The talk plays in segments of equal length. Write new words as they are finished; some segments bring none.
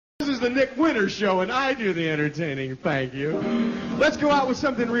the Nick Winters Show, and I do the entertaining. Thank you. Let's go out with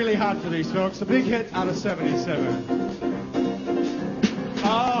something really hot for these folks. A big hit out of 77.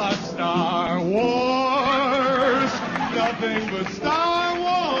 Ah, Star Wars. Nothing but Star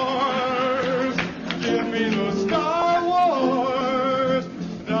Wars. Give me the Star Wars.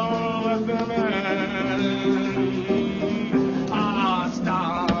 Don't let them end. Ah,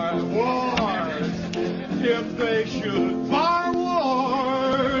 Star Wars. If they should Star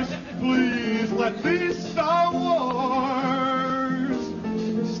Wars, please let these Star Wars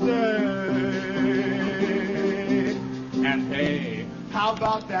stay. And hey, how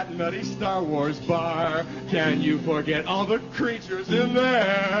about that nutty Star Wars bar? Can you forget all the creatures in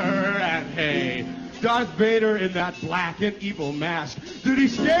there? And hey, Darth Vader in that black and evil mask. Did he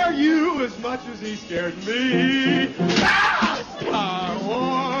scare you as much as he scared me? Ah, Star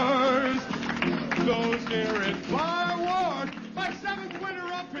Wars! Those near in Star Wars! My seventh winner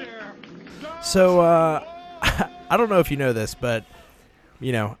up here! So, I don't know if you know this, but,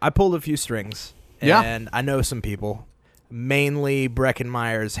 you know, I pulled a few strings. Yeah. And I know some people. Mainly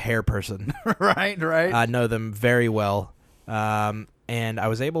Breckenmeyer's hair person. Right. I know them very well. And I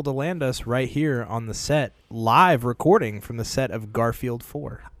was able to land us right here on the set, live recording from the set of Garfield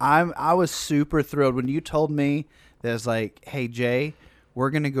 4. I was super thrilled when you told me that was like, hey, Jay, we're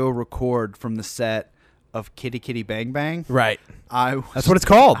going to go record from the set of Kitty Kitty Bang Bang. Right. That's what it's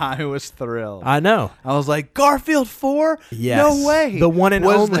called. I was thrilled. I know. I was like, Garfield 4? Yes. No way. The one and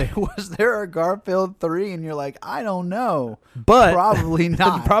only. Was there a Garfield 3? And you're like, I don't know. But Probably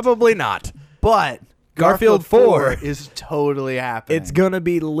not. Probably not. But Garfield 4 is totally happening. It's going to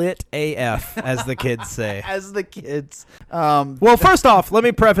be lit AF, as the kids say. As the kids. Well, first off, let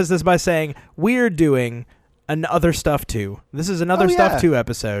me preface this by saying we're doing another Stuff 2. This is another Stuff 2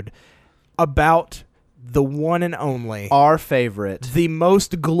 episode about the one and only, our favorite, the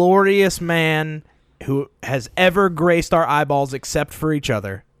most glorious man who has ever graced our eyeballs except for each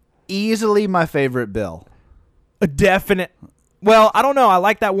other. Easily my favorite Bill. A definite. Well, I don't know. I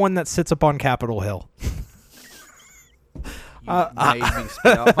like that one that sits up on Capitol Hill. Made me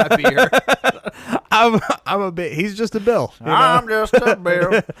spit out my beer. I'm a bit. He's just a Bill. You know? I'm just a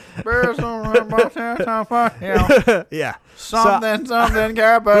Bill. Yeah. Something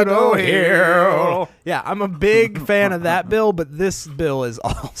Capitol Hill. Yeah, I'm a big fan of that bill, but this bill is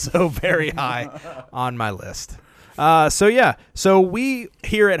also very high on my list. So we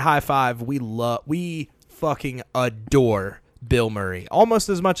here at High Five, we fucking adore Bill Murray almost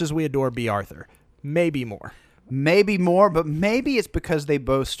as much as we adore B. Arthur, maybe more. Maybe more, but maybe it's because they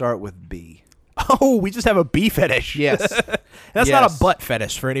both start with B. Oh, we just have a B fetish. Yes. That's not a butt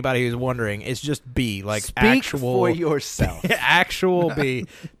fetish for anybody who's wondering. It's just B, like Speak actual for yourself. actual B.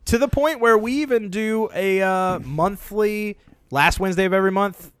 To the point where we even do a monthly, last Wednesday of every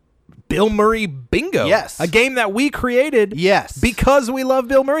month, Bill Murray bingo. Yes. A game that we created. Yes. Because we love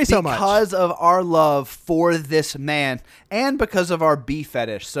Bill Murray so much. Because of our love for this man and because of our B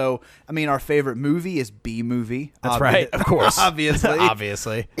fetish. So, I mean, our favorite movie is B movie. That's right. Of course. Obviously.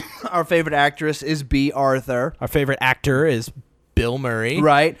 Obviously. Our favorite actress is B. Arthur. Our favorite actor is Bill Murray.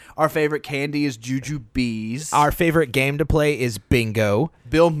 Right. Our favorite candy is Juju Bees. Our favorite game to play is bingo.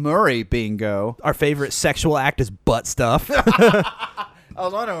 Bill Murray bingo. Our favorite sexual act is butt stuff. I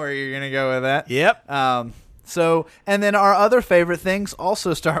was wondering where you're going to go with that. Yep. And then our other favorite things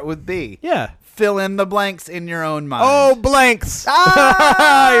also start with B. Yeah. Fill in the blanks in your own mind. Oh, blanks.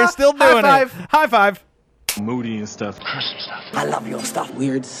 Ah! You're still doing High it. five. High five. Moody and stuff. Gruesome stuff. I love your stuff.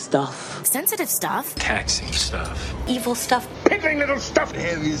 Weird stuff. Sensitive stuff. Taxing stuff. Evil stuff. Piddling little stuff.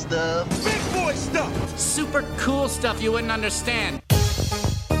 Heavy stuff. Big boy stuff. Super cool stuff you wouldn't understand.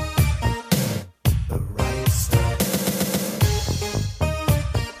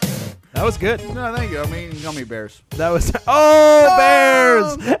 That was good. No, thank you. I mean, gummy bears. That was... Oh,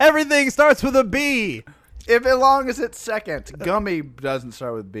 bears. Everything starts with a B. If as long as it's second. Gummy doesn't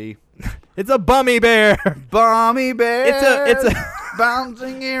start with B. It's a bummy bear. Bummy bear. It's a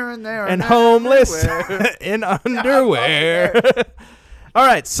bouncing here and there. and homeless in underwear. All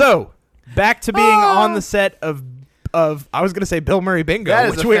right, so back to being on the set of I was going to say Bill Murray bingo,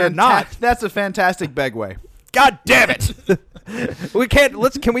 which we are not. That's a fantastic Begway. God damn it. We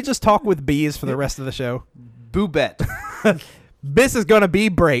can't. Can we just talk with bees for the rest of the show? Boobette. This is going to be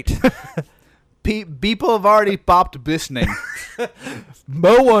great. People have already popped listening.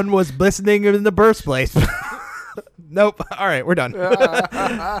 No one was listening in the first place. Nope. All right, we're done.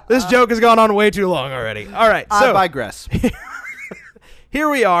 This joke has gone on way too long already. All right, so I digress. here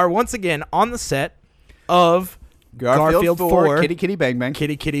we are once again on the set of Garfield 4, Kitty Kitty Bang Bang.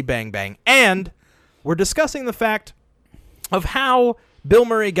 Kitty Kitty Bang Bang, and we're discussing the fact of how Bill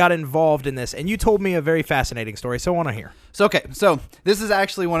Murray got involved in this, and you told me a very fascinating story, so I want to hear. So this is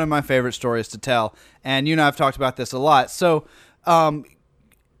actually one of my favorite stories to tell, and you and I have talked about this a lot. So,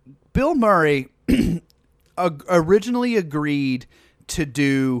 Bill Murray originally agreed to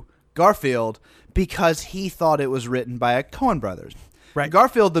do Garfield because he thought it was written by a Coen brothers. Right.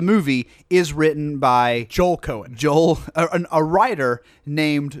 Garfield, the movie, is written by Joel Cohen. A writer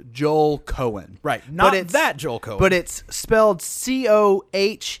named Joel Cohen. Right. Not that Joel Cohen. But it's spelled Cohen.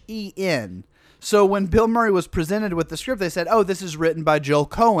 So when Bill Murray was presented with the script, they said, "Oh, this is written by Joel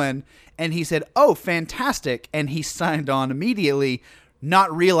Cohen." And he said, "Oh, fantastic." And he signed on immediately,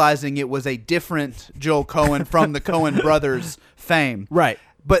 not realizing it was a different Joel Cohen from the Coen brothers fame. Right.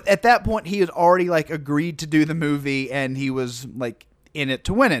 But at that point, he had already agreed to do the movie, and he was in it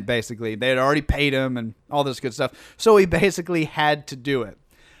to win it, basically. They had already paid him and all this good stuff. So he basically had to do it.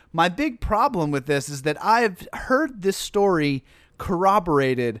 My big problem with this is that I've heard this story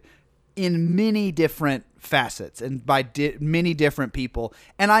corroborated in many different facets and by many different people.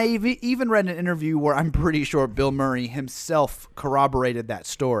 And I even read an interview where I'm pretty sure Bill Murray himself corroborated that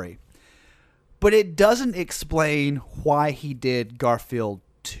story. But it doesn't explain why he did Garfield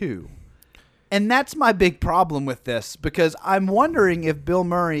 2. And that's my big problem with this, because I'm wondering if Bill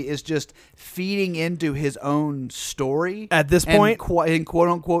Murray is just feeding into his own story at this point, in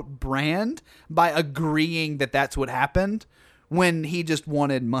quote-unquote brand, by agreeing that that's what happened when he just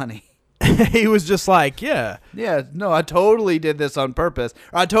wanted money. He was just like, yeah, no, I totally did this on purpose,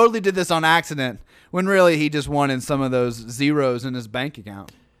 or I totally did this on accident, when really he just wanted some of those zeros in his bank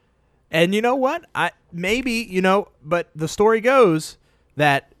account. And you know what? But the story goes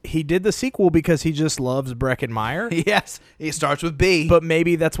that he did the sequel because he just loves Breckin Meyer. Yes, he starts with B. But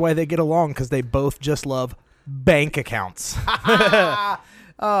maybe that's why they get along, because they both just love bank accounts.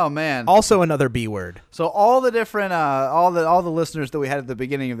 Oh man! Also another B word. So all the different, all the listeners that we had at the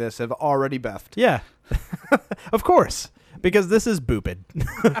beginning of this have already beffed. Yeah, of course, because this is boopid.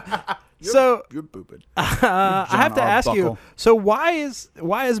 You're boopid. I have to ask you. So why is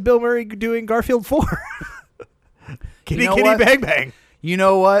Bill Murray doing Garfield 4? Kitty Bang Bang. You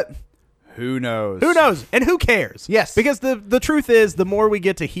know what? Who knows? Who knows? And who cares? Yes. Because the truth is, the more we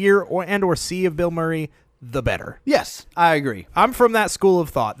get to hear or see of Bill Murray, the better. Yes, I agree. I'm from that school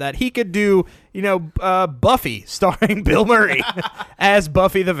of thought that he could do, Buffy starring Bill Murray as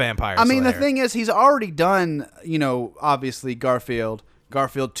Buffy the Vampire Slayer. I mean, the thing is, he's already done, obviously Garfield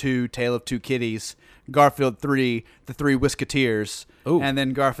 2, Tale of Two Kitties, Garfield 3, The Three Whisketeers, and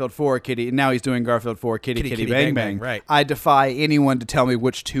then Garfield 4, Kitty. And now he's doing Garfield 4, Kitty Bang Bang. Right. I defy anyone to tell me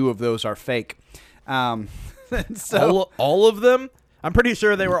which two of those are fake. So all of them? I'm pretty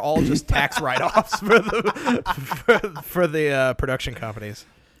sure they were all just tax write-offs for the production companies.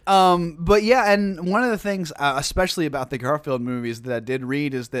 But yeah, and one of the things, especially about the Garfield movies that I did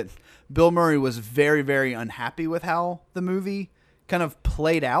read, is that Bill Murray was very, very unhappy with how the movie kind of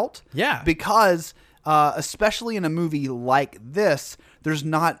played out. Yeah. Because, especially in a movie like this, there's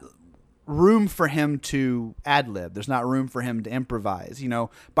not room for him to ad-lib. There's not room for him to improvise.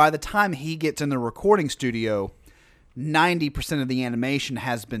 By the time he gets in the recording studio, 90% of the animation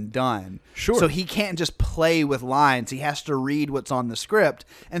has been done. Sure. So he can't just play with lines. He has to read what's on the script.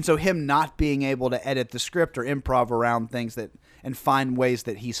 And so him not being able to edit the script or improv around things and find ways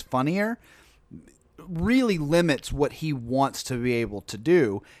that he's funnier really limits what he wants to be able to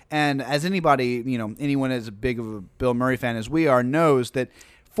do. And as anybody, anyone as big of a Bill Murray fan as we are knows that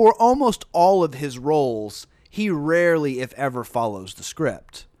for almost all of his roles, he rarely, if ever, follows the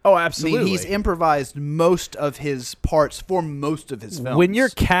script. Oh, absolutely. I mean, he's improvised most of his parts for most of his films. When you're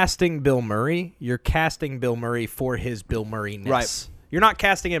casting Bill Murray, you're casting Bill Murray for his Bill Murray-ness. Right. You're not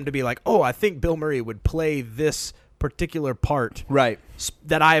casting him to be like, oh, I think Bill Murray would play this particular part. Right.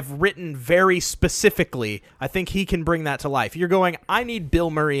 That I've written very specifically. I think he can bring that to life. You're going, I need Bill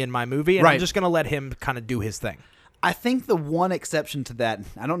Murray in my movie, and I'm just going to let him kind of do his thing. I think the one exception to that,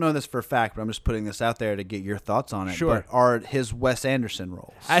 I don't know this for a fact, but I'm just putting this out there to get your thoughts on it. Sure. But are his Wes Anderson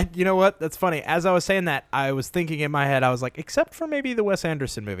roles. You know what? That's funny. As I was saying that, I was thinking in my head, I was like, except for maybe the Wes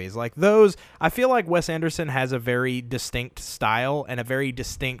Anderson movies. Like those, I feel like Wes Anderson has a very distinct style and a very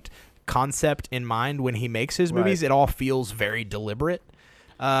distinct concept in mind when he makes his movies. It all feels very deliberate.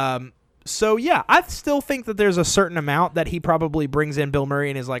 So, yeah, I still think that there's a certain amount that he probably brings in Bill Murray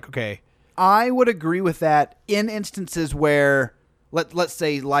and is like, okay. I would agree with that in instances where, let's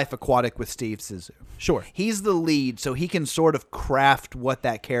say, Life Aquatic with Steve Zissou. Sure. He's the lead, so he can sort of craft what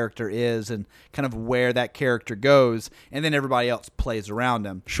that character is and kind of where that character goes, and then everybody else plays around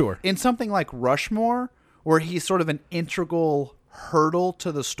him. Sure. In something like Rushmore, where he's sort of an integral hurdle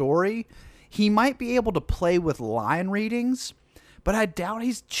to the story, he might be able to play with line readings, but I doubt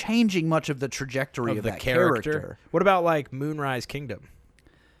he's changing much of the trajectory of the that character. What about like Moonrise Kingdom?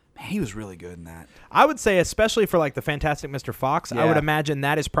 Man, he was really good in that. I would say, especially for like the Fantastic Mr. Fox, I would Yeah. imagine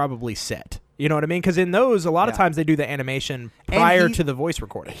that is probably set. You know what I mean? Because in those, a lot of Yeah. times they do the animation And prior he- to the voice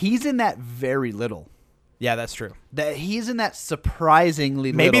recording. He's in that very little. Yeah, that's true. That he's in that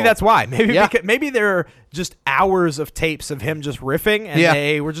surprisingly Maybe little. that's why. Maybe Yeah. maybe there are just hours of tapes of him just riffing, and Yeah.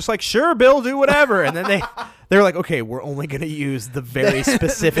 they were just like, "Sure, Bill, do whatever." And then they're like, "Okay, we're only going to use the very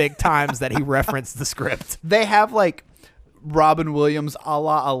specific times that he referenced the script." They have like Robin Williams a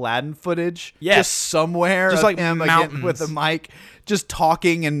la Aladdin footage. Yes. Just somewhere. Just of like him mountains. again with a mic, just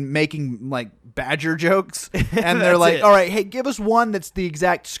talking and making like badger jokes. And they're That's like, it. all right, hey, give us one that's the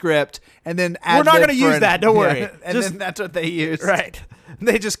exact script. And then We're not ad-lib gonna for use an- that, don't worry. And Just- then that's what they use. Right?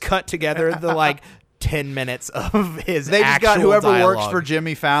 They just cut together the like 10 minutes of his. They just got actual whoever works dialogue. for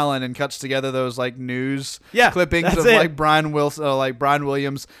Jimmy Fallon and cuts together those like news Yeah, clippings that's of it. like Brian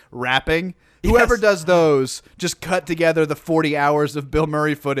Williams rapping. Whoever Yes. does those just cut together the 40 hours of Bill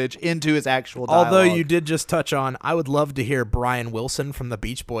Murray footage into his actual dialogue. Although you did just touch on, I would love to hear Brian Wilson from the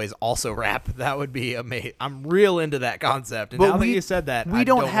Beach Boys also rap. That would be amazing. I'm real into that concept. And now that you said that, we I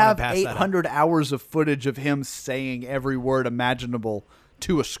don't wanna have pass that up. 800 hours of footage of him saying every word imaginable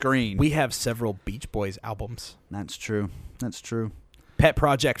to a screen. We have several Beach Boys albums. That's true. That's true. Pet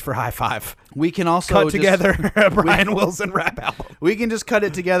project for High Five. We can also Cut just- together a Brian Wilson rap album. We can just cut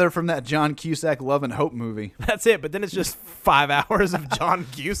it together from that John Cusack Love and Hope movie. That's it. But then it's just 5 hours of John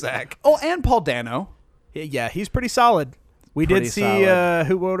Cusack. Oh, and Paul Dano. Yeah, he's pretty solid. We Pretty did see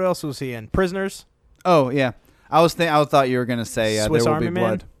solid. what else was he in? Prisoners. Oh yeah, I thought you were gonna say Swiss There Will Army Be Man.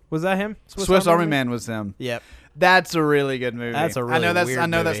 Blood. Was that him? Swiss Army Man was them. Yep. That's a really good movie. That's a really I know that's weird I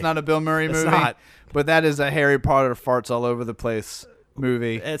know movie. that's not a Bill Murray It's movie, not. but that is a Harry Potter farts all over the place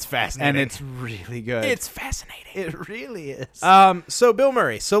movie, It's fascinating. and it's really good. it's fascinating. it really is. So Bill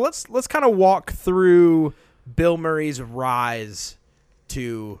Murray. So let's kind of walk through Bill Murray's rise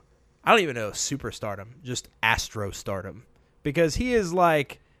to, I don't even know, superstardom, just astrostardom, because he is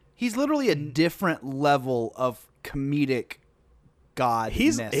like He's literally a different level of comedic god. he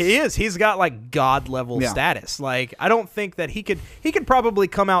is. He's got like god level Yeah. status. Like I don't think that he could probably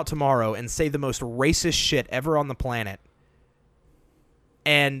come out tomorrow and say the most racist shit ever on the planet,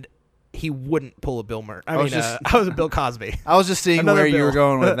 and he wouldn't pull a Bill Murray. I was mean, just- I was a Bill Cosby. I was just seeing Another where you were Bill.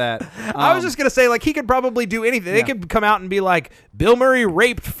 going with that. I was just gonna say, like, he could probably do anything. They Yeah. could come out and be like, Bill Murray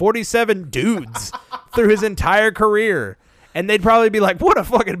raped 47 dudes through his entire career, and they'd probably be like, what a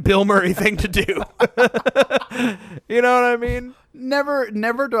fucking Bill Murray thing to do. You know what I mean?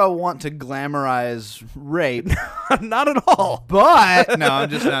 never do I want to glamorize rape. Not at all. But no, I'm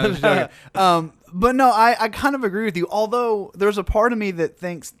just joking. But no, I kind of agree with you. Although there's a part of me that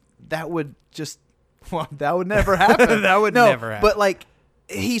thinks that would just that would never happen. That would No, never happen. But like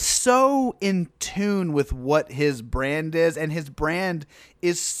he's so in tune with what his brand is, and his brand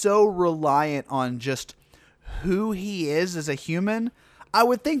is so reliant on just who he is as a human. I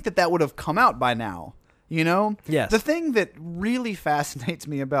would think that would have come out by now. You know? Yes. The thing that really fascinates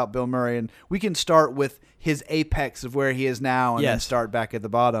me about Bill Murray, and we can start with his apex of where he is now and then Yes. start back at the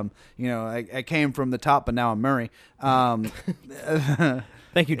bottom. You know, I came from the top, but now I'm Murray.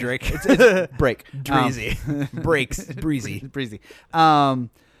 Thank you, Drake. Break. Dreezy. Breaks. Breezy. Breezy.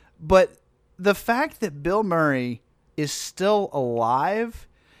 But the fact that Bill Murray is still alive,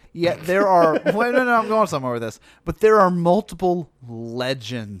 yet there are wait, no, I'm going somewhere with this. But there are multiple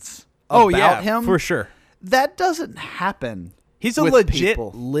legends Oh, about yeah, him. for sure. That doesn't happen. He's a with legit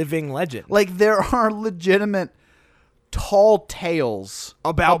people. living legend. Like there are legitimate tall tales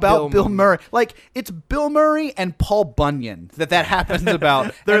About Bill Bill Murray. Like it's Bill Murray and Paul Bunyan that happens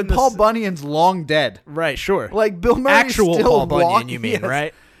about. They're and in the Paul s- Bunyan's long dead. right, sure. Like Bill Murray Actual still Paul Bunyan, walk- you mean, Yes.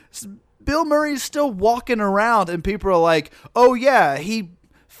 right? Bill Murray's still walking around, and people are like, "Oh yeah, he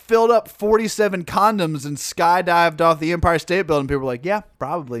filled up 47 condoms and skydived off the Empire State Building." People are like, "Yeah,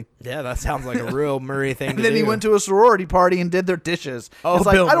 probably." Yeah, that sounds like a real Murray thing And to then do. he went to a sorority party and did their dishes. Oh, it's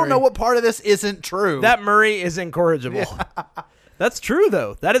like Bill I don't know Murray. what part of this isn't true. That Murray is incorrigible. That's true,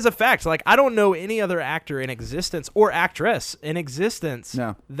 though. That is a fact. Like, I don't know any other actor in existence or actress in existence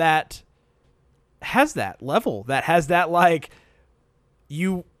No. that has that level, that has that, like,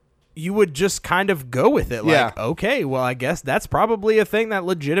 you would just kind of go with it. Like, Yeah. okay, well, I guess that's probably a thing that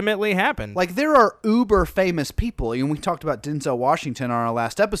legitimately happened. Like there are uber famous people, and we talked about Denzel Washington on our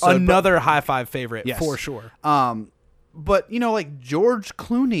last episode. another high five favorite, Yes. for sure. But you know, like George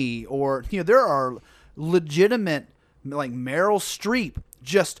Clooney, or you know, there are legitimate like Meryl Streep,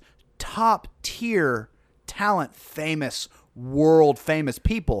 just top tier talent, famous, world famous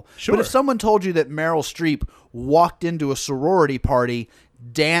people. Sure. But if someone told you that Meryl Streep walked into a sorority party,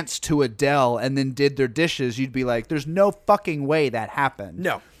 danced to Adele, and then did their dishes, you'd be like, there's no fucking way that happened.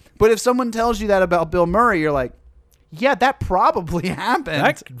 No. But if someone tells you that about Bill Murray, you're like, yeah, that probably happened.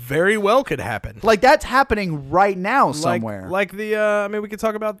 That very well could happen. Like, that's happening right now somewhere. Like the, I mean, we could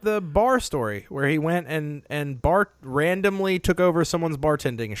talk about the bar story where he went and Bart randomly took over someone's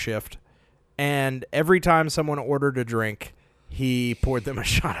bartending shift, and every time someone ordered a drink, he poured them a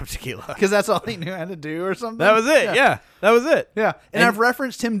shot of tequila. Because that's all he knew how to do or something. That was it. Yeah, that was it. Yeah. And I've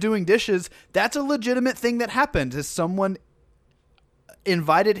referenced him doing dishes. That's a legitimate thing that happened. Is someone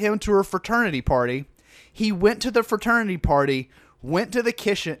invited him to a fraternity party. He went to the fraternity party, went to the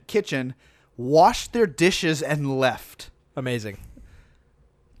kitchen, washed their dishes, and left. Amazing.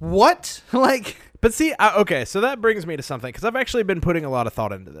 What? Like, But see, okay, so that brings me to something, because I've actually been putting a lot of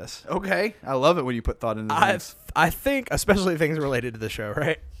thought into this. okay. I love it when you put thought into things. I think, especially things related to the show,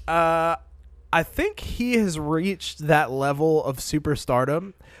 right? I think he has reached that level of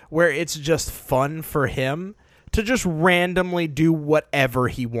superstardom where it's just fun for him to just randomly do whatever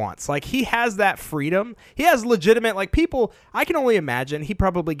he wants. Like, he has that freedom. He has legitimate, like, people, I can only imagine he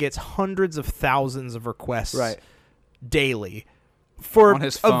probably gets hundreds of thousands of requests daily for On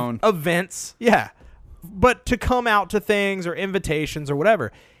his phone. events. Yeah. But to come out to things or invitations or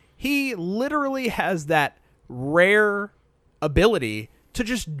whatever, he literally has that rare ability to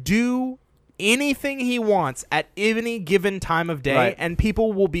just do anything he wants at any given time of day, Right. and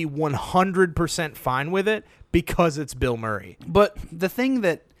people will be 100% fine with it because it's Bill Murray. But the thing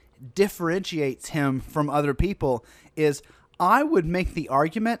that differentiates him from other people is I would make the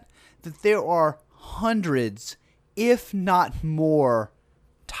argument that there are hundreds, if not more,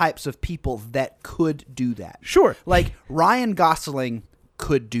 types of people that could do that. Sure. Like Ryan Gosling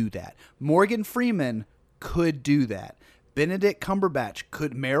could do that. Morgan Freeman could do that. Benedict Cumberbatch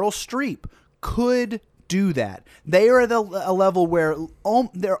could. Meryl Streep could do that. They are at a level where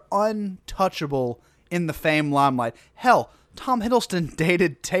they're untouchable in the fame limelight. Hell, Tom Hiddleston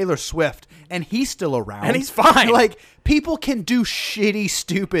dated Taylor Swift, and he's still around. And he's fine. Like, people can do shitty,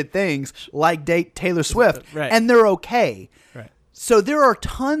 stupid things like date Taylor Swift, Right. and they're okay. Right. So there are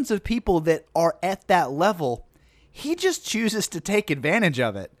tons of people that are at that level. He just chooses to take advantage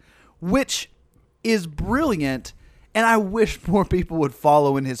of it, which is brilliant. And I wish more people would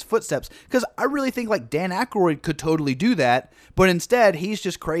follow in his footsteps, because I really think like Dan Aykroyd could totally do that, but instead he's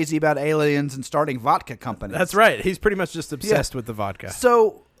just crazy about aliens and starting vodka companies. That's right. He's pretty much just obsessed with the vodka.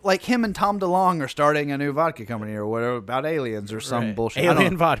 So like him and Tom DeLonge are starting a new vodka company or whatever about aliens or some Right. bullshit. I don't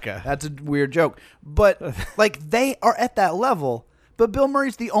Alien know. vodka. That's a weird joke. But like they are at that level, but Bill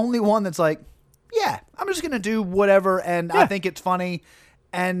Murray's the only one that's like, yeah, I'm just going to do whatever and I think it's funny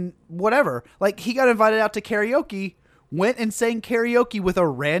and whatever. Like he got invited out to karaoke, went and sang karaoke with a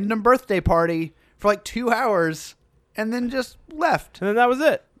random birthday party for like 2 hours and then just left. And then that was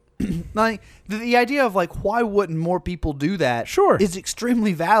it. Like the idea of like why wouldn't more people do that? Sure. Is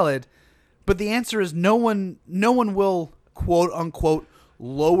extremely valid, but the answer is no one will quote unquote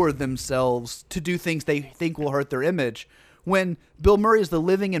lower themselves to do things they think will hurt their image. When Bill Murray is the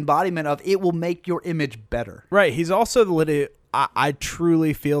living embodiment of it will make your image better. Right. He's also the I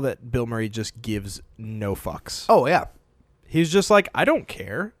truly feel that Bill Murray just gives no fucks. Oh yeah. He's just like, I don't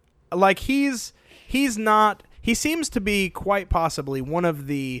care. Like he's not. He seems to be quite possibly one of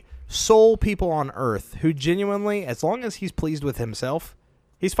the sole people on Earth who genuinely, as long as he's pleased with himself,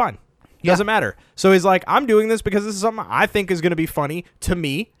 he's fine. Doesn't matter. So he's like, I'm doing this because this is something I think is going to be funny to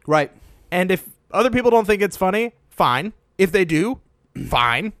me. Right. And if other people don't think it's funny, fine. If they do,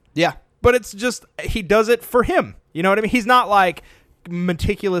 fine. Yeah. But it's just, he does it for him. You know what I mean? He's not like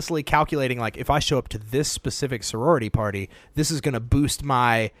meticulously calculating, like, if I show up to this specific sorority party, this is going to boost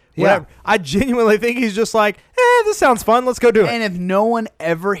my whatever. Yeah. I genuinely think he's just like, this sounds fun. Let's go do it. And if no one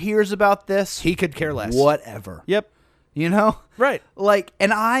ever hears about this, He could care less. whatever. Yep. You know? Right. Like,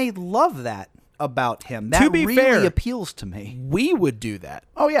 and I love that about him. That To be really fair- appeals to me. We would do that.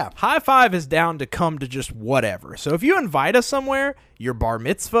 Oh yeah. High Five is down to come to just whatever. So if you invite us somewhere, your bar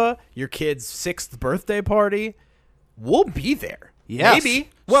mitzvah, your kid's 6th birthday party, we'll be there. Yes. Maybe.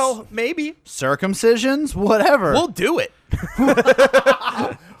 Well, maybe. Circumcisions, whatever. We'll do it.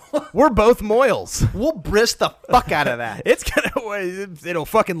 We're both moils. We'll brisk the fuck out of that. It'll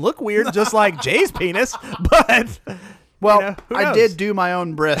fucking look weird, just like Jay's penis, but Well, you know, who I knows? did do my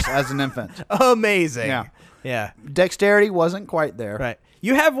own bris as an infant. Amazing. Yeah. Yeah. Dexterity wasn't quite there. Right.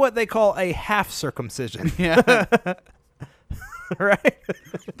 You have what they call a half circumcision. Yeah. right?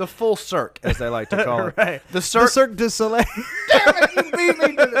 The full Cirque, as they like to call it. Right. The Cirque. Cirque du Soleil. Damn it, you beat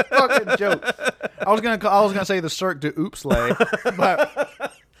me to the fucking joke. I was gonna say the Cirque du Oopslay,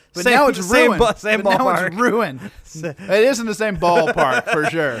 but now it's ruined. Now it's ruined. It is in the same ballpark for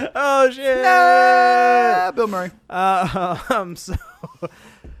sure. Oh shit! Nah, Bill Murray.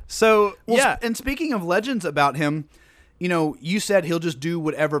 So Well, yeah. And speaking of legends about him, you said he'll just do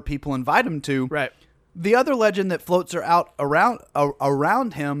whatever people invite him to. Right. The other legend that floats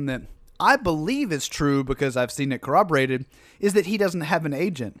around him that I believe is true because I've seen it corroborated is that he doesn't have an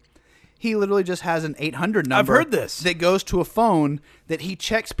agent. He literally just has an 800 number. I've heard this. That goes to a phone that he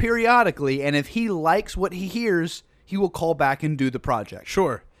checks periodically, and if he likes what he hears, he will call back and do the project.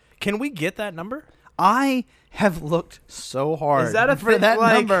 Sure. Can we get that number? I have looked so hard Is that a for thing, that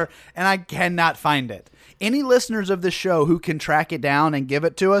like- number, and I cannot find it. Any listeners of the show who can track it down and give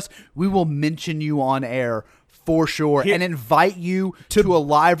it to us, we will mention you on air for sure and invite you to a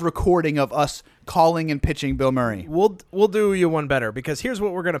live recording of us calling and pitching Bill Murray. We'll do you one better, because here's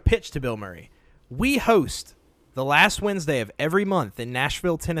what we're going to pitch to Bill Murray. We host the last Wednesday of every month in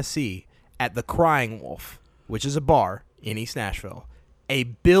Nashville, Tennessee at the Crying Wolf, which is a bar in East Nashville, a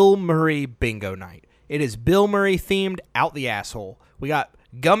Bill Murray bingo night. It is Bill Murray themed out the asshole. We got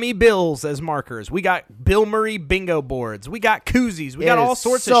gummy bills as markers. We got Bill Murray bingo boards. We got koozies. We got all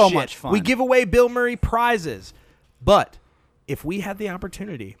sorts of shit. Much fun. We give away Bill Murray prizes. But if we had the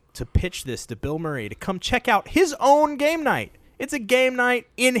opportunity to pitch this to Bill Murray to come check out his own game night, it's a game night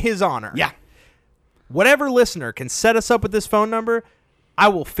in his honor. Yeah. Whatever listener can set us up with this phone number, I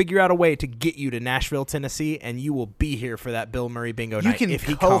will figure out a way to get you to Nashville, Tennessee, and you will be here for that Bill Murray bingo You night can if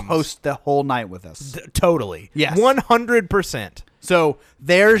he comes. co-host the whole night with us. Totally. Yes. 100%. So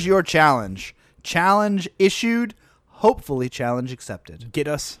there's your challenge. Challenge issued, hopefully challenge accepted. Get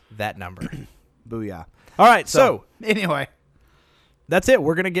us that number. Booyah. All right, so Anyway. that's it.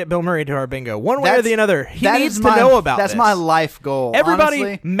 We're going to get Bill Murray to our bingo. One way or the other. He that needs is to know about That's this. my life goal. Everybody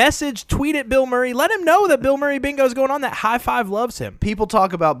Honestly, message, tweet at Bill Murray. Let him know that Bill Murray bingo is going on, that High Five loves him. people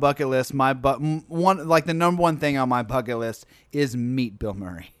talk about bucket lists. The number one thing on my bucket list is meet Bill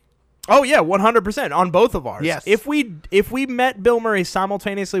Murray. Oh, yeah, 100% on both of ours. Yes. If we met Bill Murray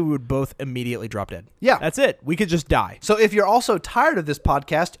simultaneously, we would both immediately drop dead. Yeah. That's it. We could just die. So if you're also tired of this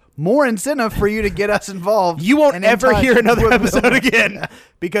podcast, more incentive for you to get us involved. You won't and in ever touch hear another with Bill episode Murray. again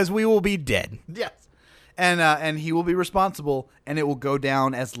because we will be dead. Yes. And he will be responsible, and it will go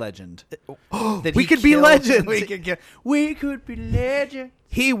down as legend. That We he could be killed- legends. We could be legends.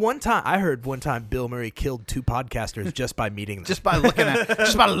 I heard one time Bill Murray killed 2 podcasters just by meeting them. Just by looking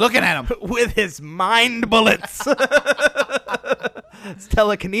at him. with his mind bullets. It's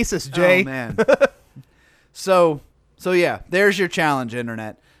telekinesis, Jay. Oh man. so yeah, there's your challenge,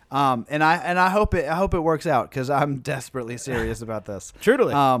 internet. And I hope it works out because I'm desperately serious about this.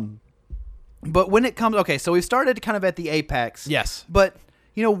 Truly. But when it comes, okay, so we started kind of at the apex. Yes. But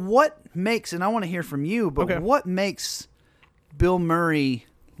what makes, and I want to hear from you, but Okay. what makes Bill Murray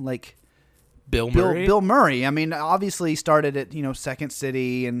like Bill Murray? Bill Murray? I mean, obviously he started at Second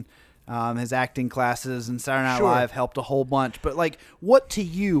City and his acting classes and Saturday Night Sure. Live helped a whole bunch. But like, what to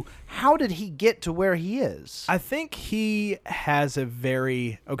you? How did he get to where he is? I think he has a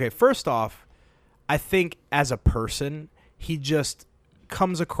very first off, I think as a person, he just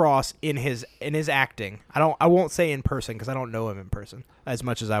comes across in his acting. I won't say in person because I don't know him in person as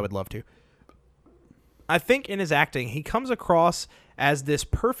much as I would love to. I think in his acting, he comes across as this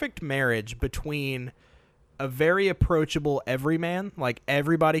perfect marriage between a very approachable everyman, like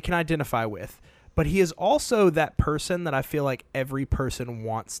everybody can identify with, but he is also that person that I feel like every person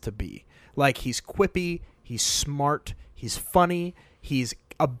wants to be. Like, he's quippy, he's smart, he's funny, he's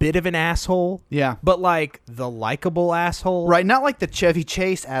a bit of an asshole. Yeah. But like the likable asshole. Right, not like the Chevy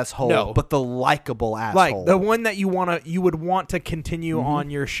Chase asshole, No. but the likable asshole. Like the one that you would want to continue on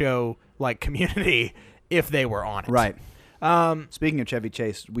your show, like Community, if they were on it. Right. Speaking of Chevy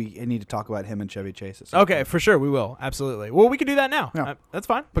Chase, we need to talk about him and Chevy Chase. At some Okay, for sure we will. Absolutely. Well, we could do that now. Yeah. That's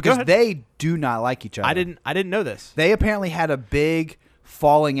fine. Go because ahead. they do not like each other. I didn't know this. They apparently had a big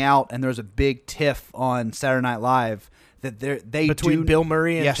falling out, and there was a big tiff on Saturday Night Live that they Between Bill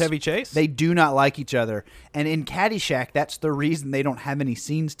Murray and Yes. Chevy Chase? They do not like each other, and in Caddyshack, that's the reason they don't have any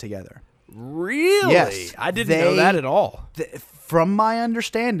scenes together. Really? Yes, I didn't know that at all. From my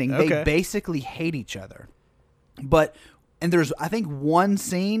understanding, Okay. they basically hate each other. And there's, I think, one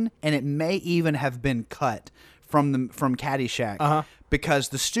scene, and it may even have been cut from Caddyshack, because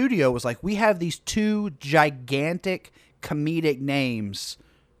the studio was like, we have these 2 gigantic comedic names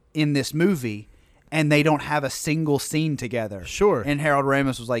in this movie, and they don't have a single scene together. Sure. And Harold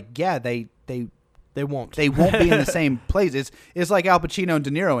Ramis was like, yeah, they They won't. They won't be in the same place. It's like Al Pacino and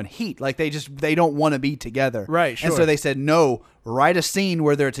De Niro in Heat. Like they don't want to be together. Right, sure. And so they said, no, write a scene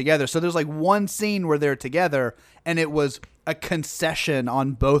where they're together. So there's like one scene where they're together, and it was a concession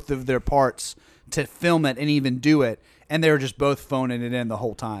on both of their parts to film it and even do it. And they were just both phoning it in the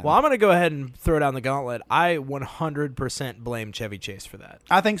whole time. Well, I'm going to go ahead and throw down the gauntlet. I 100% blame Chevy Chase for that.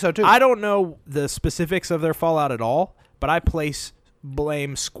 I think so too. I don't know the specifics of their fallout at all, but I place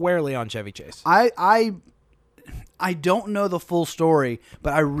blame squarely on Chevy Chase. I don't know the full story,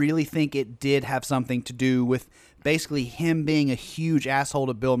 but I really think it did have something to do with basically him being a huge asshole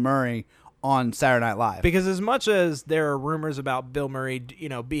to Bill Murray on Saturday Night Live. Because as much as there are rumors about Bill Murray,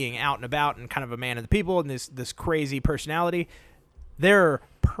 being out and about and kind of a man of the people and this crazy personality, their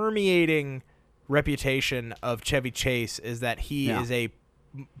permeating reputation of Chevy Chase is that he is a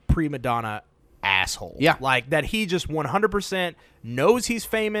prima donna asshole. Yeah. Like that he just 100% knows he's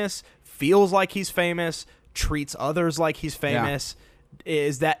famous, feels like he's famous, treats others like he's famous.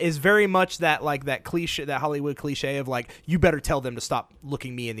 Is very much that like that cliche, that Hollywood cliche of like, you better tell them to stop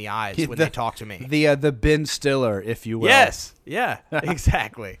looking me in the eyes when they talk to me. The Ben Stiller, if you will. Yes. Yeah,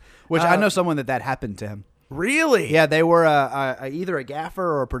 exactly. Which I know someone that happened to him. Really? Yeah, they were either a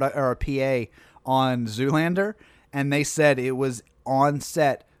gaffer or a PA on Zoolander, and they said it was on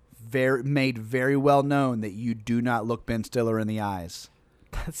set made very well known that you do not look Ben Stiller in the eyes.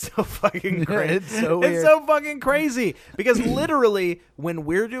 That's so fucking crazy. It's so weird. It's so fucking crazy because literally when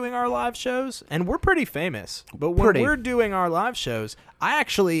we're doing our live shows, and we're pretty famous, but when we're doing our live shows, I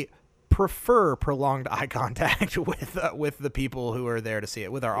actually prefer prolonged eye contact with the people who are there to see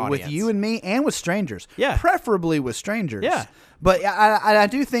it, with our audience. With you and me and with strangers. Yeah. Preferably with strangers. Yeah. But I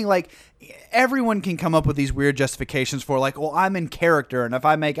do think, like, everyone can come up with these weird justifications for, like, well, I'm in character, and if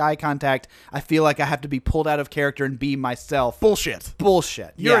I make eye contact, I feel like I have to be pulled out of character and be myself. Bullshit.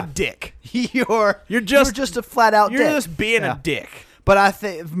 You're a dick. You're just a flat-out You're dick. just being a dick. But I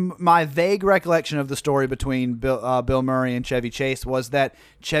think my vague recollection of the story between Bill Murray and Chevy Chase was that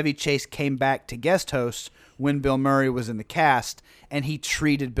Chevy Chase came back to guest host when Bill Murray was in the cast, and he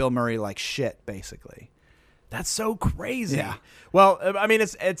treated Bill Murray like shit, basically. That's so crazy. Yeah. Well, I mean,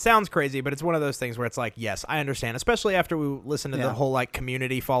 it sounds crazy, but it's one of those things where it's like, yes, I understand, especially after we listened to the whole like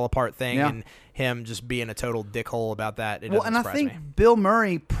Community fall apart thing and him just being a total dickhole about that. It doesn't I surprise think me. Bill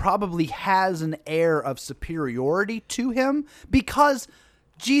Murray probably has an air of superiority to him because,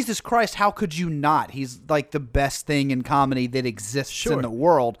 Jesus Christ, how could you not? He's like the best thing in comedy that exists in the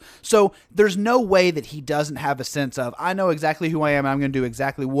world. So there's no way that he doesn't have a sense of, I know exactly who I am, and I'm going to do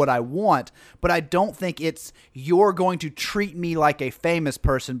exactly what I want, but I don't think it's, you're going to treat me like a famous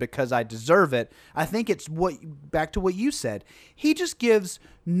person because I deserve it. I think it's back to what you said. He just gives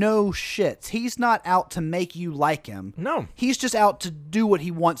no shits. He's not out to make you like him. No. He's just out to do what he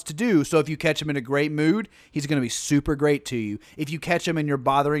wants to do. So if you catch him in a great mood, he's going to be super great to you. If you catch him and you're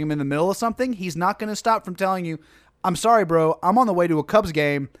bothering him in the middle of something, he's not going to stop from telling you, I'm sorry, bro, I'm on the way to a Cubs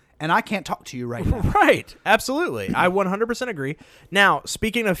game and I can't talk to you right now. Right. Absolutely. I 100% agree. Now,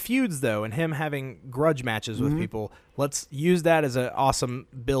 speaking of feuds, though, and him having grudge matches with people, let's use that as an awesome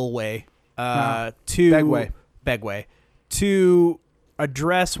Bill way Begway to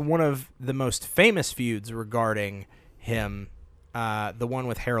address one of the most famous feuds regarding him, the one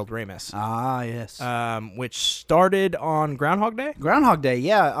with Harold Ramis. Ah, yes. Which started on Groundhog Day? Groundhog Day,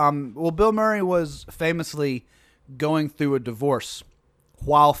 yeah. Well, Bill Murray was famously going through a divorce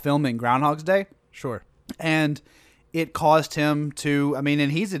while filming Groundhog's Day. Sure. And it caused him to,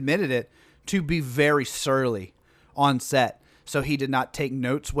 and he's admitted it, to be very surly on set. So he did not take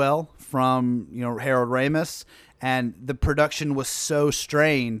notes well from, Harold Ramis. And the production was so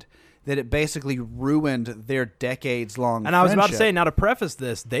strained that it basically ruined their decades-long And I was about to friendship. say, now to preface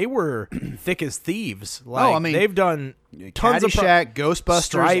this, they were thick as thieves. Like, they've done tons of Caddyshack, Ghostbusters,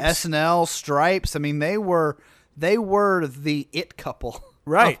 Stripes. SNL, Stripes. They were the it couple,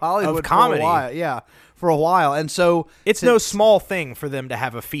 Right, of Hollywood of comedy. for a while. Yeah, for a while, and so It's no small thing for them to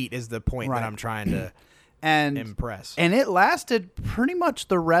have a feat, is the point Right. that I'm trying to and impress. And it lasted pretty much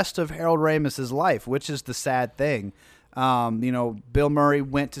the rest of Harold Ramis's life, which is the sad thing. Bill Murray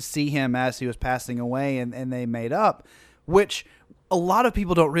went to see him as he was passing away, and they made up, which a lot of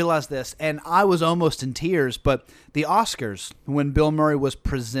people don't realize this, and I was almost in tears, but the Oscars, when Bill Murray was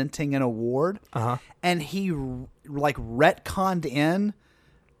presenting an award, and he retconned in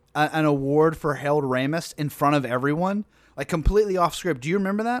an award for Harold Ramis in front of everyone, like completely off script. Do you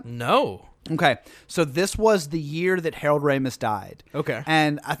remember that? No. Okay, so this was the year that Harold Ramis died. Okay.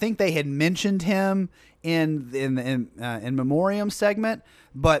 And I think they had mentioned him in memoriam segment,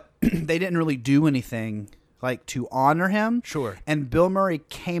 but they didn't really do anything like to honor him. Sure. And Bill Murray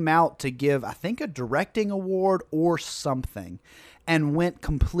came out to give, I think, a directing award or something, and went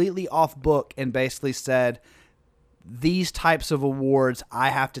completely off book and basically said, these types of awards, I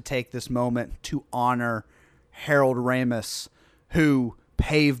have to take this moment to honor Harold Ramis, who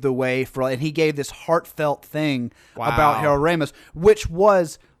paved the way for, and he gave this heartfelt thing about Harold Ramis, which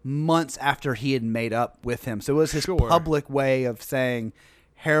was months after he had made up with him. So it was his public way of saying,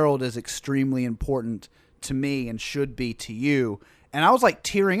 Harold is extremely important to me and should be to you. And I was like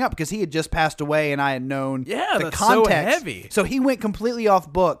tearing up because he had just passed away and I had known the that's context. so heavy. So he went completely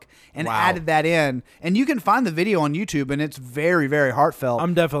off book and added that in. And you can find the video on YouTube and it's very, very heartfelt.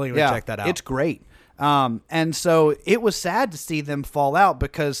 I'm definitely going to check that out. It's great. And so it was sad to see them fall out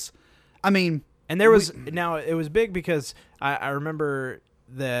because, I mean... And there was... now, it was big because I remember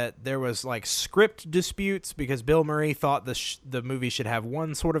that there was like script disputes because Bill Murray thought the movie should have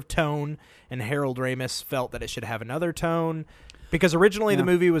one sort of tone and Harold Ramis felt that it should have another tone. Because originally the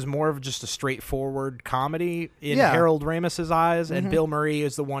movie was more of just a straightforward comedy in Harold Ramis's eyes, and Bill Murray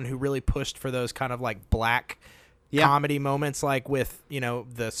is the one who really pushed for those kind of like black comedy moments, like with, you know,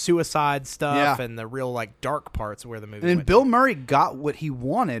 the suicide stuff and the real like dark parts where the movie went. And Bill Murray got what he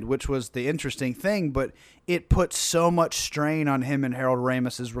wanted, which was the interesting thing, but it put so much strain on him and Harold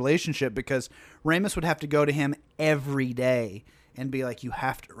Ramis's relationship because Ramis would have to go to him every day and be like, you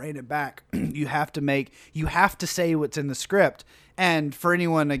have to rein it back. you have to say what's in the script. And for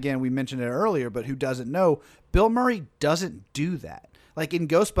anyone, again, we mentioned it earlier, but who doesn't know, Bill Murray doesn't do that. Like in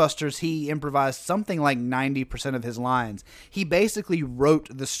Ghostbusters, he improvised something like 90% of his lines. He basically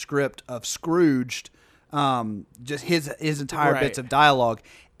wrote the script of Scrooged, just his entire bits of dialogue.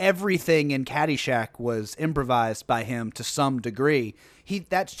 Everything in Caddyshack was improvised by him to some degree.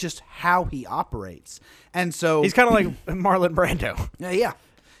 That's just how he operates. And so he's kind of like Marlon Brando. Yeah,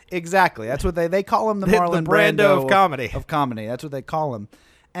 exactly. That's what they call him, the Marlon Brando of comedy. Of comedy. That's what they call him.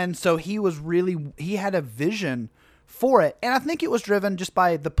 And so he had a vision for it. And I think it was driven just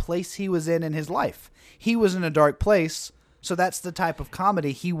by the place he was in his life. He was in a dark place, so that's the type of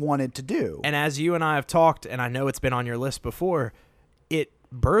comedy he wanted to do. And as you and I have talked, and I know it's been on your list before, it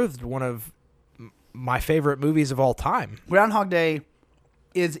birthed one of my favorite movies of all time. Groundhog Day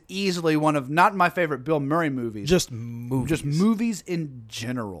is easily one of, not my favorite Bill Murray movies. Just movies in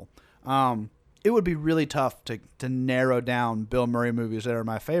general. It would be really tough to narrow down Bill Murray movies that are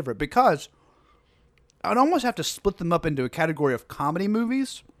my favorite because I'd almost have to split them up into a category of comedy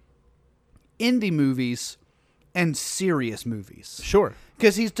movies, indie movies, and serious movies. Sure.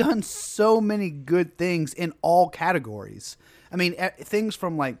 Because he's done so many good things in all categories. I mean, things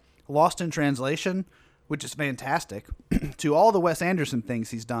from like Lost in Translation, which is fantastic, to all the Wes Anderson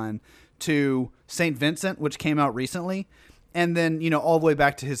things he's done, to St. Vincent, which came out recently, and then, you know, all the way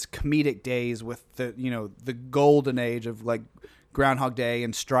back to his comedic days with the, you know, the golden age of like Groundhog Day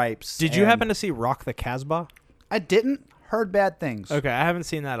and Stripes. Did you happen to see Rock the Casbah? I didn't. Heard bad things. Okay, I haven't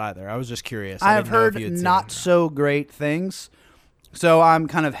seen that either. I was just curious. I have heard not so great things, so I'm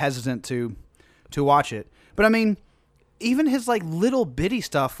kind of hesitant to watch it. But I mean, even his like little bitty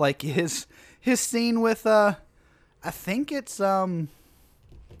stuff, like his scene with I think it's I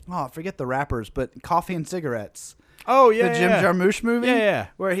forget the rappers, but Coffee and Cigarettes. Oh yeah, the Jim Jarmusch movie. Yeah,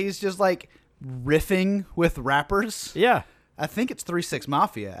 where he's just like riffing with rappers. Yeah, I think it's 3-6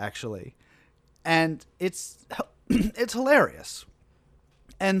 Mafia actually, and it's hilarious.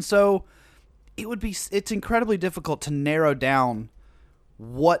 And so it's incredibly difficult to narrow down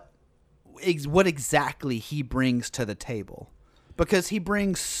what exactly he brings to the table, because he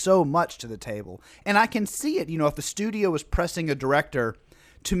brings so much to the table. And I can see it, you know, if the studio was pressing a director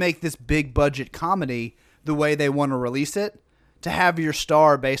to make this big budget comedy the way they want to release it, to have your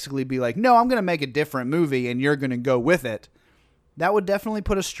star basically be like, no, I'm going to make a different movie and you're going to go with it, that would definitely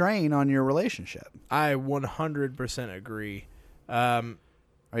put a strain on your relationship. I 100% agree. Are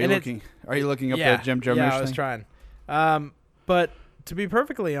you looking up the Jim Jarmusch thing? Yeah, I was trying. But to be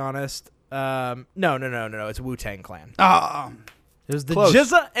perfectly honest, no. It's Wu-Tang Clan. It was the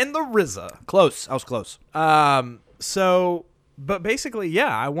Jizza and the RZA. Close. I was close. But basically,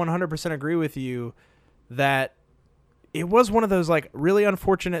 yeah, I 100% agree with you that it was one of those like really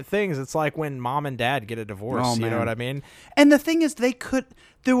unfortunate things. It's like when mom and dad get a divorce. You know what I mean? And the thing is,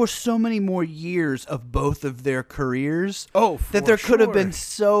 there were so many more years of both of their careers. That there could have been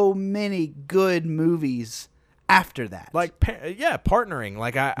so many good movies after that. Like, partnering.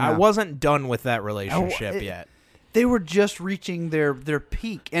 Like I wasn't done with that relationship yet. They were just reaching their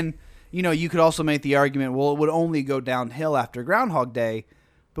peak. And, you know, you could also make the argument, well, it would only go downhill after Groundhog Day.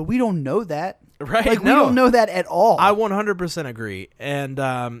 but we don't know that. Right, Like, we no. don't know that at all. I 100% agree. And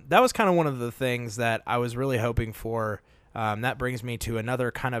that was kind of one of the things that I was really hoping for. That brings me to another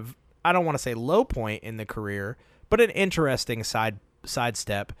kind of, I don't want to say low point in the career, but an interesting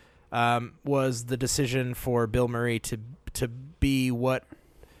sidestep was the decision for Bill Murray to be what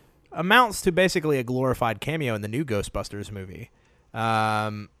amounts to basically a glorified cameo in the new Ghostbusters movie,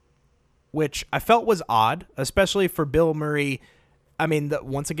 which I felt was odd, especially for Bill Murray. I mean,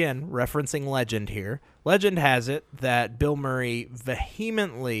 once again, referencing Legend here. Legend has it that Bill Murray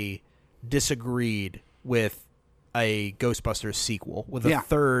vehemently disagreed with a Ghostbusters sequel, with a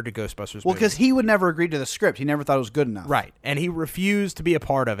third Ghostbusters well, movie. because he would never agree to the script. He never thought it was good enough. Right. And he refused to be a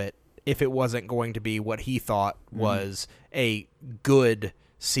part of it if it wasn't going to be what he thought was a good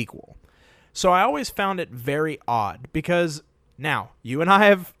sequel. So I always found it very odd because now you and I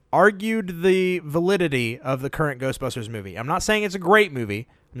have argued the validity of the current Ghostbusters movie. I'm not saying it's a great movie.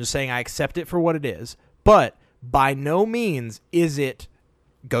 I'm just saying I accept it for what it is. But by no means is it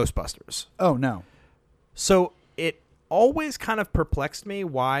Ghostbusters. Oh, no. So it always kind of perplexed me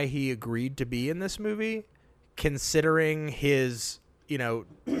why he agreed to be in this movie, considering his,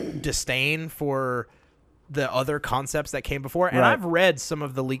 disdain for the other concepts that came before. And Right. I've read some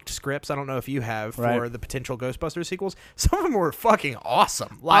of the leaked scripts. I don't know if you have for Right. the potential Ghostbusters sequels. Some of them were fucking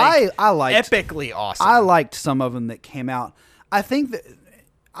awesome. Like, I liked epically awesome. I liked some of them that came out. I think that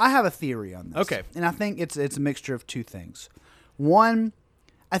I have a theory on this. Okay. And I think it's a mixture of two things. One,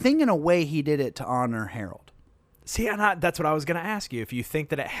 I think in a way he did it to honor Harold. See, that's what I was going to ask you, if you think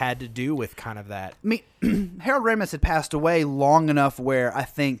that it had to do with kind of that. I mean, Harold Ramis had passed away long enough where I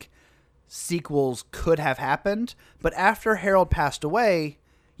think sequels could have happened, but after Harold passed away,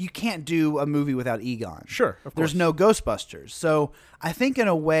 you can't do a movie without Egon. Sure, of There's course. no Ghostbusters. So I think in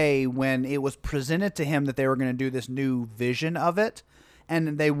a way, when it was presented to him that they were going to do this new vision of it,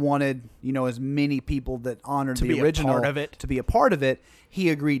 and they wanted, as many people that honored To the be a original part of it. to be a part of it, he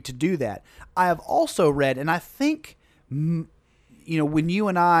agreed to do that. I have also read, and I think, when you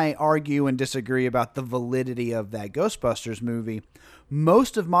and I argue and disagree about the validity of that Ghostbusters movie,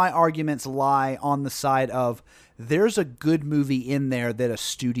 most of my arguments lie on the side of there's a good movie in there that a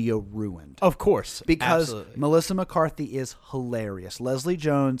studio ruined. Of course. Because Absolutely. Melissa McCarthy is hilarious. Leslie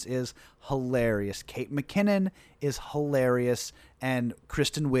Jones is hilarious. Kate McKinnon is hilarious. And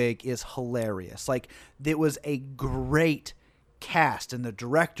Kristen Wiig is hilarious. Like, it was a great cast, and the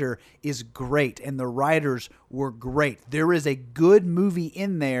director is great, and the writers were great. There is a good movie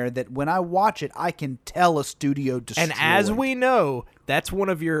in there that when I watch it, I can tell a studio destroyed. And as we know, that's one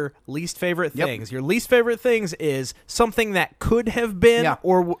of your least favorite Yep. things. Your least favorite things is something that could have been Yeah.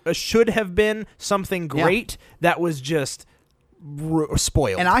 or should have been something great that was just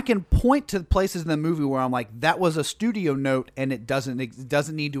spoiled. And I can point to places in the movie where I'm like, that was a studio note, and it doesn't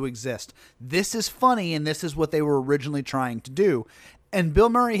need to exist. This is funny, and this is what they were originally trying to do. And Bill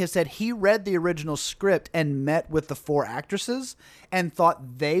Murray has said he read the original script and met with the 4 actresses and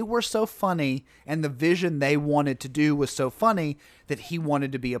thought they were so funny, and the vision they wanted to do was so funny that he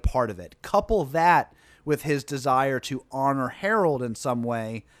wanted to be a part of it. Couple that with his desire to honor Harold in some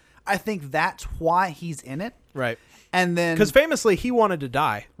way, I think that's why he's in it. right. And then Because famously, he wanted to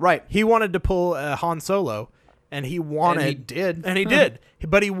die. Right. He wanted to pull Han Solo, and he wanted... And he did. And he did.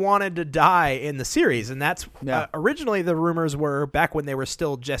 But he wanted to die in the series, and that's... Yeah. Originally, the rumors were, back when they were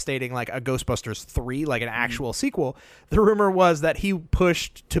still gestating like a Ghostbusters 3, like an actual sequel, the rumor was that he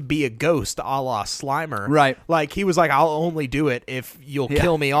pushed to be a ghost a la Slimer. Right. Like, he was like, I'll only do it if you'll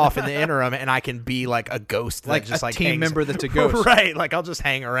kill me off in the interim, and I can be like a ghost. That Like just a like team hangs- member that's a ghost. Right. Like, I'll just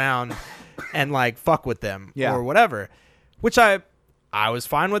hang around and like fuck with them Yeah. or whatever. Which I was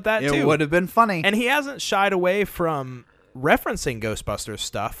fine with that it too. would have been funny. And he hasn't shied away from referencing Ghostbusters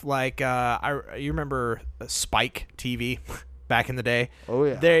stuff. Like you remember Spike TV back in the day? Oh,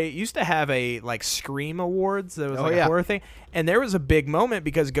 yeah. They used to have a like Scream Awards. That was Oh, like yeah. a horror thing, and there was a big moment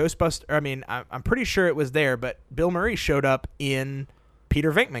because Ghostbusters. I mean, I'm pretty sure it was there, but Bill Murray showed up in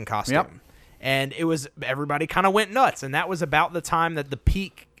Peter Venkman costume. Yep. And it was, everybody kind of went nuts, and that was about the time that the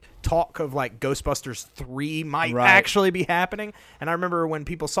peak talk of like Ghostbusters 3 might Right. actually be happening. And I remember when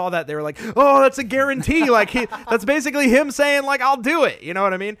people saw that, they were like, oh, that's a guarantee. Like that's basically him saying like, I'll do it. You know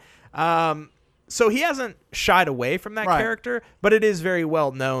what I mean? So he hasn't shied away from that Right. character, but it is very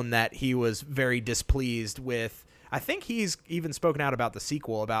well known that he was very displeased with, I think he's even spoken out about the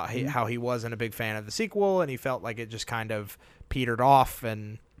sequel, about how he wasn't a big fan of the sequel, and he felt like it just kind of petered off.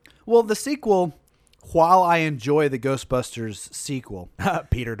 And Well, the sequel, while I enjoy the Ghostbusters sequel,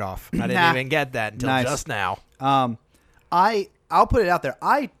 petered off. I didn't Nah. even get that until Nice. just now. I'll put it out there.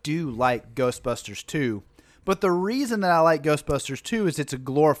 I do like Ghostbusters 2, But the reason that I like Ghostbusters 2 is it's a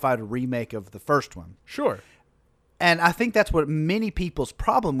glorified remake of the first one. Sure. And I think that's what many people's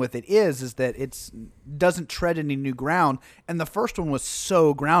problem with it is that it doesn't tread any new ground. And the first one was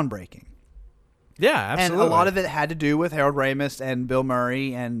so groundbreaking. Yeah, absolutely. And a lot of it had to do with Harold Ramis and Bill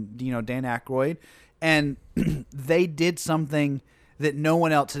Murray and, Dan Aykroyd. And they did something that no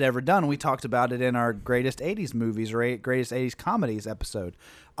one else had ever done. We talked about it in our greatest 80s movies or greatest 80s comedies episode.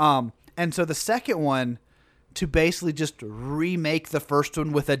 And so the second one, to basically just remake the first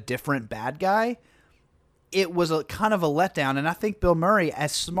one with a different bad guy, it was a kind of a letdown. And I think Bill Murray,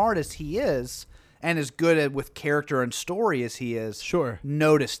 as smart as he is and as good with character and story as he is, Sure.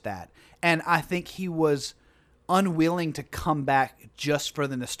 noticed that. And I think he was unwilling to come back just for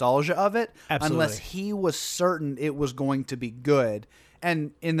the nostalgia of it. Absolutely. Unless he was certain it was going to be good.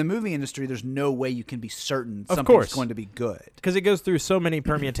 And in the movie industry, there's no way you can be certain Of something's course. going to be good. Because it goes through so many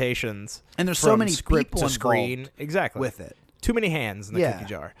permutations. And there's so from many script people to screen. involved Exactly. with it. Too many hands in the Yeah. cookie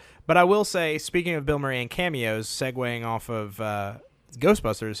jar. But I will say, speaking of Bill Murray and cameos, segueing off of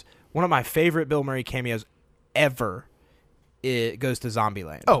Ghostbusters, one of my favorite Bill Murray cameos ever, it goes to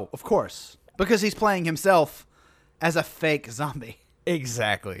Zombieland. Oh, of course. Because he's playing himself as a fake zombie.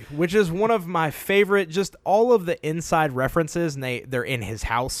 Exactly. Which is one of my favorite, just all of the inside references, and they're in his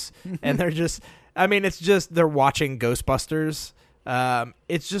house, and they're just, it's just, they're watching Ghostbusters.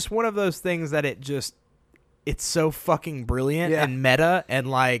 It's just one of those things that it's so fucking brilliant and meta, and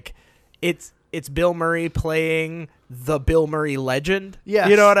like, it's Bill Murray playing the Bill Murray legend. Yes.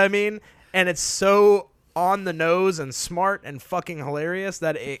 You know what I mean? And it's so on the nose and smart and fucking hilarious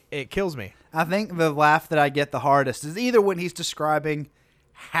that it kills me. I think the laugh that I get the hardest is either when he's describing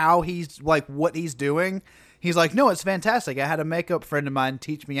how he's, like, what he's doing. He's like, no, it's fantastic. I had a makeup friend of mine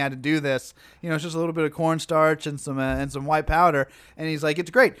teach me how to do this. It's just a little bit of cornstarch and some white powder. And he's like, it's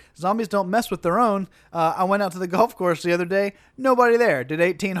great. Zombies don't mess with their own. I went out to the golf course the other day. Nobody there. Did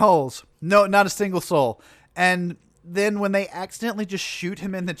 18 holes. No, not a single soul. And then when they accidentally just shoot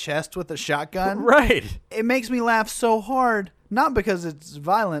him in the chest with a shotgun, Right. it makes me laugh so hard. Not because it's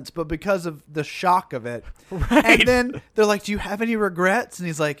violence, but because of the shock of it. Right. And then they're like, do you have any regrets? And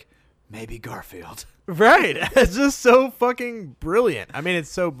he's like, maybe Garfield. Right. It's just so fucking brilliant. It's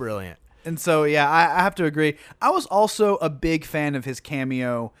so brilliant. And so, yeah, I have to agree. I was also a big fan of his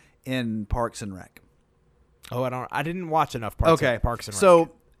cameo in Parks and Rec. Oh, I didn't watch enough Parks and Rec.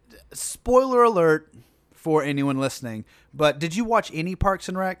 So, spoiler alert for anyone listening, but did you watch any Parks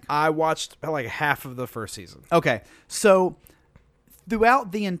and Rec? I watched like half of the first season. Okay. So,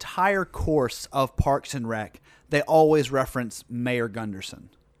 throughout the entire course of Parks and Rec, they always reference Mayor Gunderson.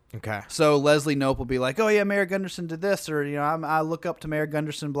 Okay. So Leslie Knope will be like, oh, yeah, Mayor Gunderson did this, or, I look up to Mayor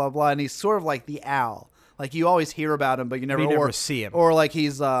Gunderson, blah, blah. And he's sort of like the owl. Like, you always hear about him, but you never see him. Or like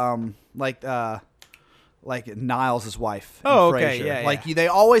he's like Niles' wife. in Oh, okay, Frasier. yeah, Like, yeah. they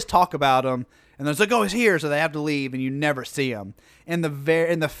always talk about him, and there's like, oh, he's here, so they have to leave, and you never see him. In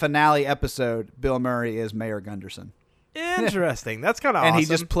the finale episode, Bill Murray is Mayor Gunderson. Interesting. That's kind of awesome. And he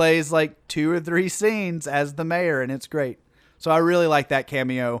just plays like 2 or 3 scenes as the mayor, and it's great. So I really like that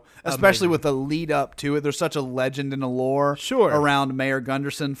cameo, especially with the lead up to it. There's such a legend and a lore around Mayor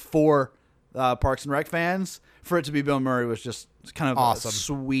Gunderson for Parks and Rec fans. For it to be Bill Murray was just kind of awesome. a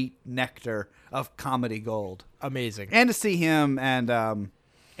sweet nectar of comedy gold. Amazing. And to see him and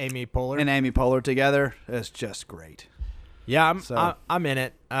Amy Poehler. together is just great. Yeah, So- I'm in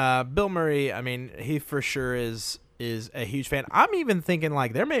it. Bill Murray, he for sure is a huge fan. I'm even thinking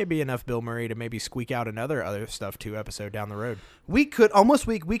like there may be enough Bill Murray to maybe squeak out another Other Stuff 2 episode down the road. We could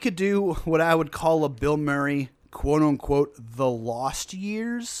do what I would call a Bill Murray quote unquote The Lost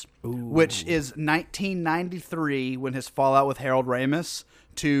Years, which is 1993 when his fallout with Harold Ramis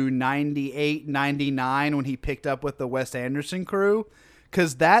to 98, 99 when he picked up with the Wes Anderson crew,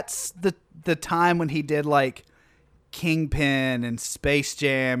 because that's the time when he did like Kingpin and Space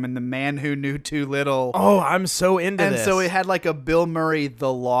Jam and The Man Who Knew Too Little. Oh, I'm so into And this. so it had like a Bill Murray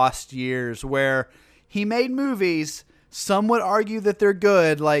The Lost Years where he made movies. Some would argue that they're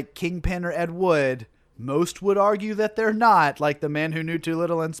good, like Kingpin or Ed Wood. Most would argue that they're not, like The Man Who Knew Too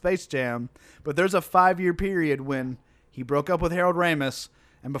Little and Space Jam. But there's a 5-year period when he broke up with Harold Ramis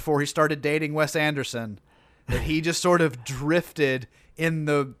and before he started dating Wes Anderson that he just sort of drifted in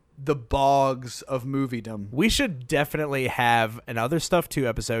the bogs of moviedom. We should definitely have an Other Stuff 2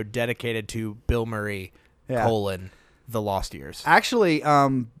 episode dedicated to Bill Murray, The Lost Years. Actually,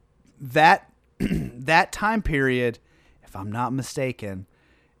 that time period, if I'm not mistaken,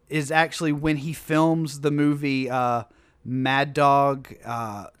 is actually when he films the movie Mad Dog.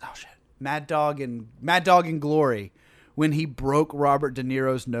 Mad Dog and Glory, when he broke Robert De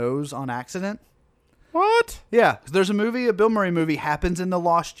Niro's nose on accident. What? Yeah, 'cause there's a Bill Murray movie, happens in the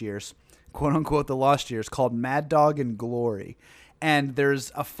Lost Years, quote unquote the Lost Years, called Mad Dog and Glory. And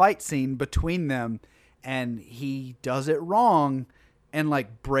there's a fight scene between them, and he does it wrong and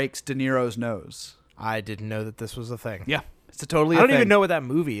like breaks De Niro's nose. I didn't know that this was a thing. Yeah, it's a totally. I don't thing. even know what that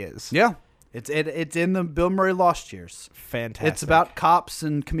movie is. Yeah, it's in the Bill Murray Lost Years. Fantastic. It's about cops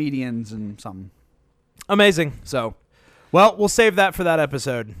and comedians and something. amazing. So, Well, we'll save that for that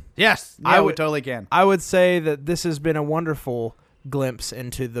episode. yes, I we would- totally can. I would say that this has been a wonderful glimpse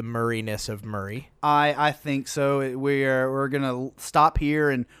into the Murray-ness of Murray. I think so. We're gonna stop here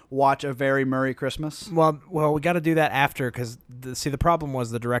and watch A Very Murray Christmas. Well, we got to do that after because the problem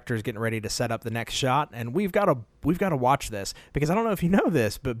was the director is getting ready to set up the next shot, and we've got to watch this because I don't know if you know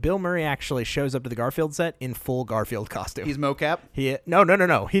this, but Bill Murray actually shows up to the Garfield set in full Garfield costume. He's mocap.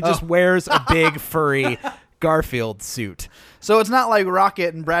 No. He just wears a big furry Garfield suit. So it's not like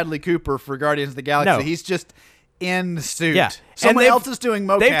Rocket and Bradley Cooper for Guardians of the Galaxy. No. He's just in the suit. Yeah. Someone And they've- else is doing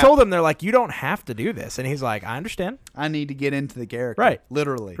mocap. They've told him, they're like, you don't have to do this, and he's like, I understand. I need to get into the character. Right.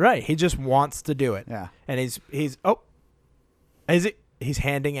 Literally. Right. He just wants to do it. Yeah. And he's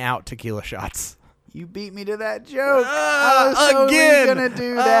handing out tequila shots. You beat me to that joke. I was totally again. gonna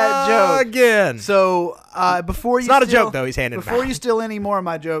do that joke Again. So before you, It's not a joke, though. He's handing them Before out. you steal any more of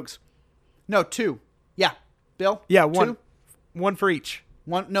my jokes, no, 2. Yeah, Bill. Yeah, 2? one for each.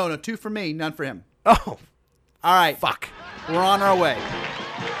 1. No, 2 for me, none for him. Oh, All right, fuck. we're on our way.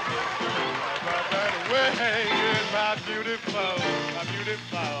 My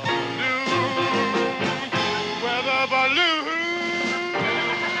beautiful weather balloon.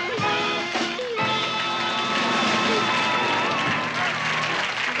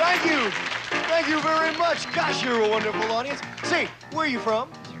 Thank you very much. Gosh, you're a wonderful audience. Say, where are you from?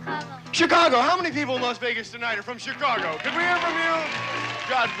 Chicago. How many people in Las Vegas tonight are from Chicago? Can we hear from you?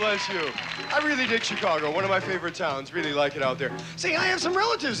 God bless you. I really dig Chicago, one of my favorite towns. Really like it out there. See, I have some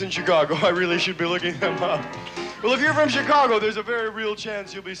relatives in Chicago. I really should be looking them up. Well, if you're from Chicago, there's a very real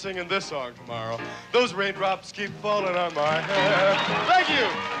chance you'll be singing this song tomorrow. Those raindrops keep falling on my head. Thank you.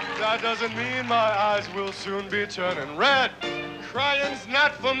 That doesn't mean my eyes will soon be turning red. Crying's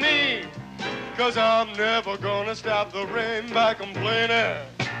not for me, 'cause I'm never gonna stop the rain by complaining.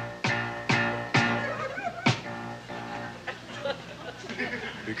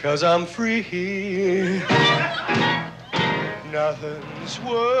 Because I'm free, nothing's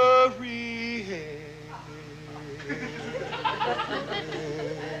worrying.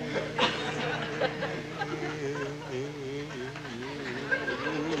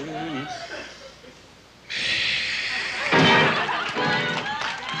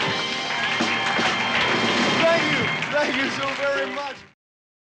 Thank you so very much.